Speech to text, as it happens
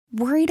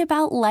Worried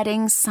about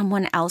letting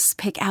someone else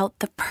pick out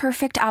the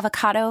perfect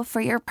avocado for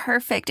your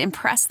perfect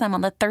impress them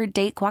on the third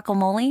date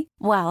guacamole?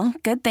 Well,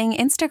 good thing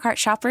Instacart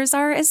shoppers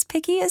are as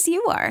picky as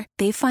you are.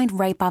 They find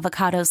ripe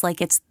avocados like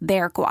it's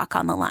their guac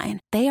on the line.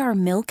 They are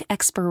milk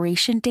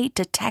expiration date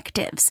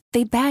detectives.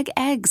 They bag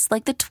eggs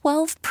like the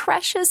 12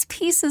 precious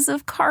pieces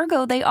of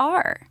cargo they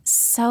are.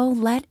 So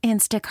let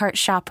Instacart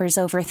shoppers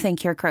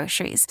overthink your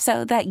groceries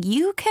so that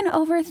you can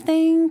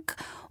overthink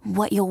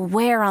what you'll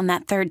wear on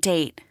that third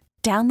date.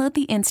 Download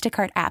the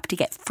Instacart app to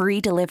get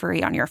free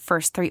delivery on your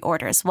first 3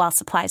 orders while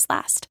supplies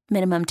last.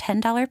 Minimum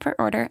 $10 per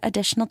order.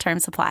 Additional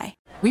terms apply.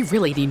 We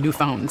really need new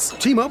phones.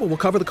 T-Mobile will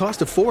cover the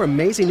cost of 4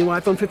 amazing new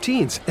iPhone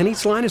 15s, and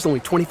each line is only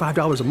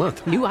 $25 a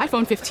month. New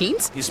iPhone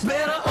 15s? It's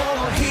better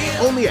over here.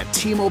 Only at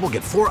T-Mobile,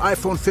 get 4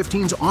 iPhone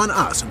 15s on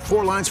us and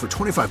 4 lines for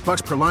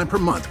 $25 per line per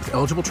month with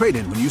eligible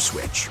trade-in when you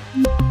switch.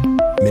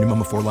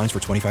 Minimum of 4 lines for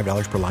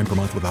 $25 per line per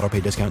month with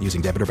autopay discount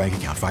using debit or bank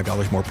account.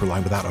 $5 more per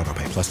line without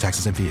autopay, plus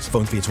taxes and fees.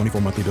 Phone fee at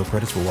 24 monthly bill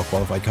credits for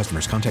well-qualified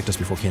customers. Contact us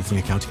before canceling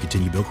account to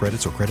continue bill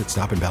credits or credit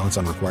stop and balance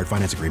on required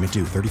finance agreement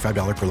due.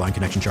 $35 per line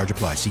connection charge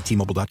applies. See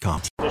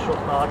T-Mobile.com. Initial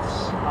thoughts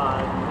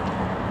on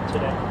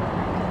today?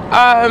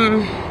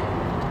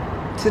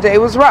 Today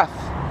was rough,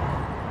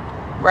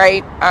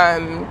 right?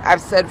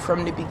 I've said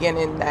from the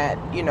beginning that,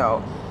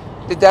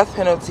 the death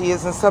penalty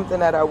isn't something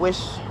that I wish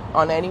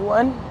on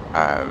anyone.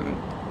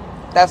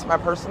 That's my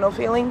personal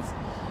feelings.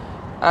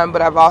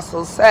 But I've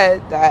also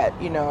said that,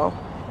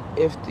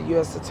 if the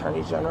U.S.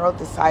 Attorney General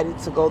decided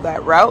to go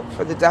that route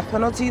for the death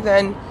penalty,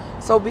 then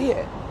so be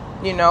it,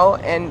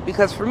 and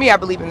because for me, I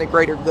believe in the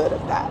greater good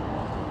of that,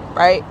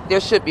 right?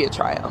 There should be a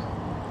trial.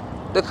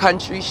 The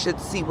country should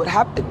see what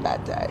happened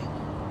that day.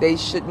 They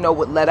should know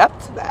what led up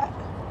to that,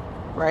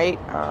 right?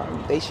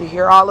 They should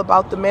hear all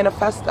about the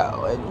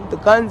manifesto and the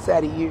guns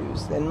that he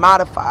used and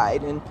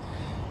modified, and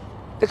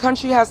the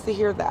country has to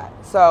hear that.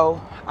 So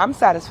I'm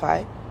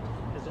satisfied.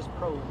 Is this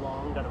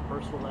prolonged at a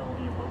personal level,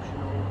 the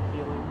emotional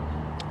feeling?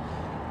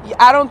 Yeah,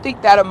 I don't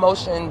think that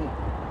emotion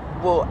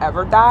will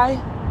ever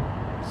die.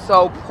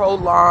 So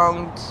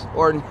prolonged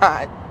or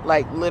not,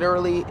 like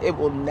literally, it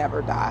will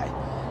never die.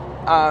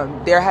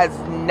 There has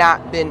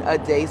not been a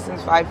day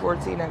since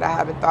 5/14 that I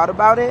haven't thought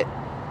about it.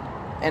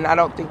 And I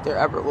don't think there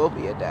ever will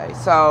be a day.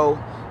 So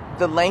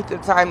the length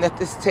of time that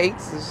this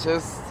takes is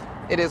just,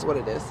 it is what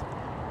it is.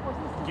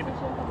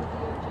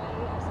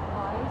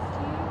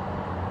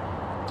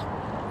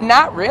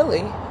 Not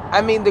really.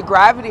 I mean, the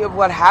gravity of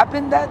what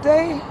happened that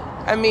day,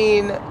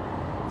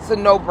 it's a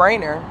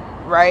no-brainer,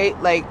 right?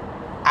 Like,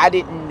 I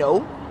didn't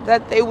know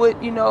that they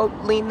would,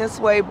 lean this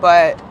way,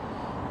 but,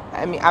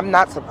 I'm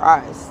not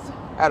surprised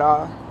at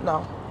all,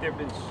 no. There have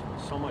been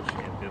so much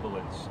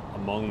ambivalence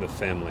among the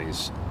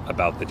families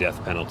about the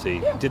death penalty.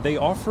 Yeah. Did they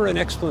offer an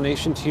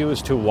explanation to you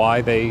as to why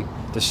they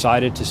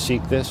decided to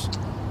seek this?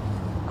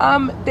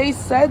 They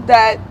said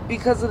that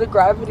because of the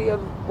gravity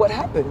of what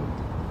happened,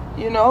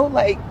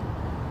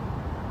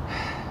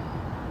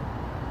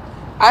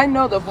 I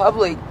know the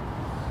public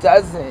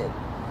doesn't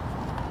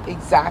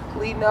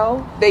exactly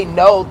know. They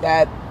know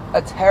that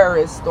a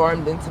terrorist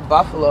stormed into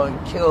Buffalo and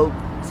killed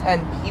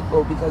 10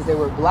 people because they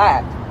were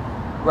black,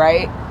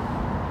 right?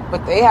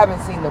 But they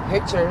haven't seen the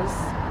pictures,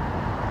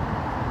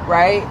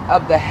 right,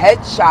 of the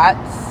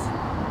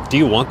headshots. Do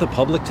you want the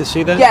public to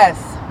see that? Yes.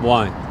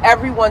 Why?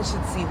 Everyone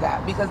should see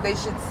that because they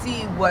should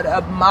see what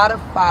a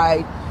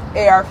modified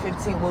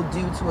AR-15 will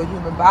do to a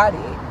human body.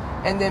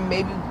 And then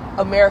maybe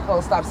America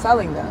will stop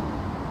selling them.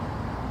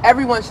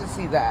 Everyone should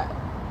see that.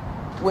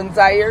 When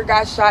Zaire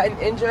got shot and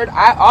injured,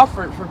 I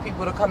offered for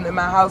people to come to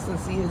my house and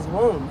see his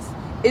wounds.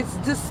 It's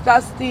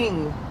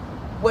disgusting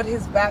what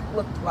his back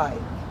looked like.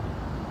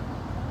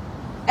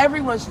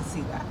 Everyone should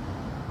see that.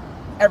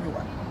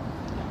 Everyone.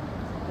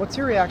 What's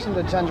your reaction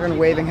to Gendron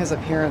waiving his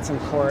appearance in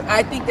court?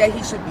 I think that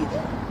he should be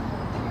there.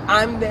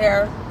 I'm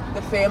there.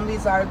 The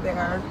families are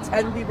there.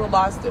 10 people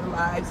lost their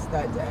lives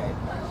that day.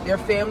 Their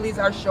families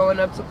are showing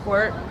up to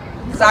court.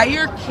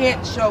 Zaire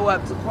can't show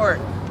up to court.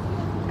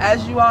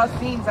 As you all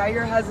seen,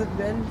 Zaire hasn't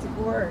been to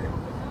court.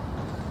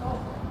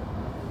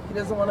 He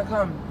doesn't want to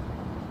come,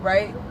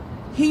 right?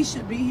 He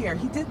should be here.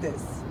 He did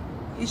this.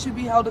 He should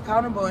be held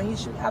accountable, and he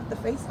should have to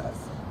face us.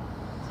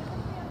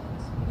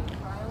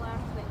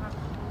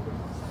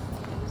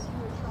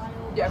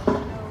 Yeah.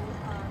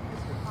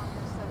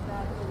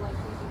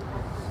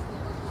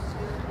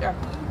 Yeah.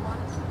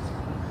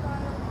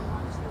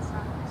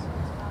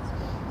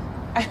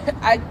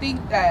 I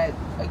think that,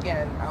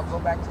 again, I'll go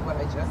back to what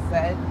I just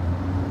said.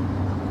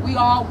 We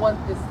all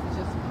want this to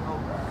just be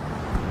over.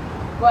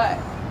 But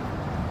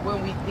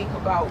when we think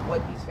about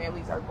what these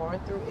families are going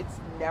through,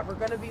 it's never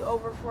going to be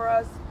over for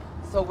us.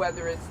 So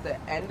whether it's the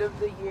end of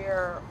the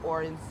year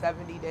or in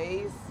 70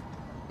 days,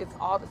 it's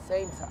all the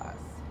same to us.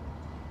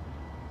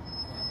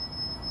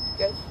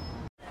 Okay?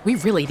 We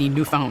really need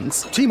new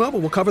phones. T-Mobile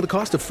will cover the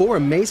cost of 4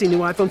 amazing new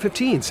iPhone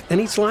 15s, and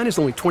each line is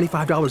only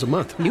 $25 a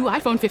month. New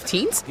iPhone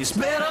 15s? It's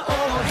better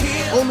over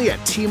here. Only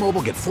at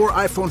T-Mobile, get 4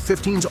 iPhone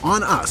 15s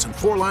on us and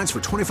 4 lines for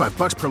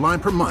 $25 per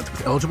line per month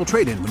with eligible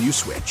trade-in when you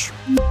switch.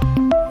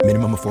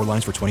 Minimum of 4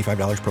 lines for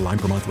 $25 per line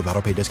per month with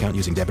autopay discount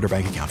using debit or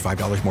bank account.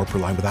 $5 more per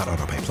line without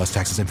autopay, plus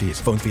taxes and fees.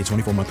 Phone fee at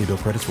 24 monthly bill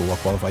credits for well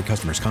qualified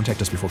customers. Contact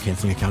us before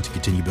canceling account to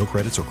continue bill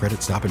credits or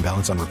credit stop and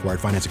balance on required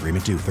finance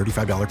agreement due.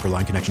 $35 per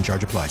line connection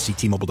charge applies. See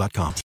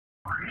T-Mobile.com.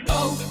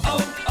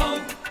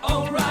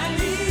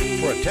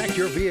 O'Reilly. Protect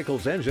your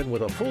vehicle's engine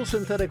with a full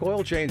synthetic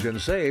oil change and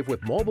save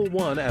with Mobile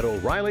One at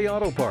O'Reilly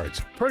Auto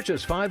Parts.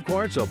 Purchase 5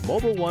 quarts of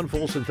Mobile One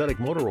full synthetic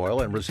motor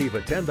oil and receive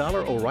a $10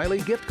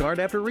 O'Reilly gift card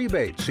after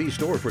rebate. See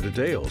store for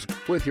details.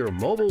 With your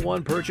Mobile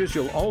One purchase,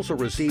 you'll also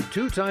receive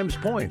 2 times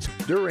points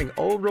during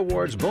O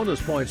Rewards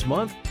Bonus Points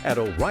Month at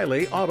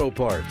O'Reilly Auto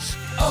Parts.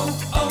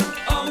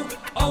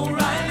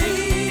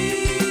 O'Reilly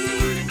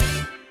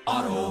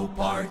Auto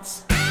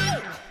Parts.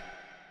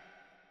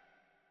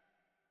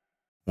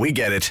 We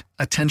get it.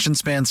 Attention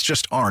spans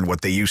just aren't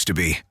what they used to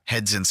be.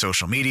 Heads in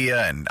social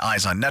media and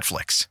eyes on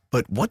Netflix.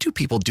 But what do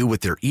people do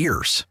with their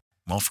ears?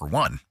 Well, for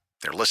one,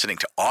 they're listening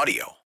to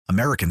audio.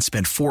 Americans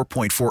spend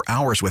 4.4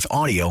 hours with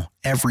audio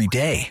every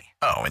day.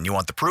 Oh, and you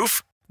want the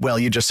proof? Well,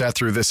 you just sat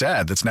through this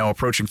ad that's now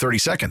approaching 30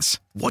 seconds.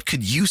 What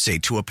could you say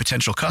to a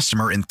potential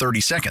customer in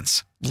 30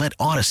 seconds? Let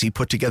Odyssey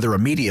put together a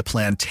media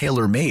plan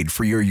tailor-made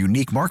for your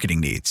unique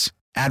marketing needs.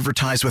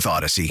 Advertise with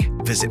Odyssey.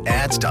 Visit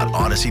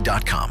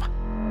ads.odyssey.com.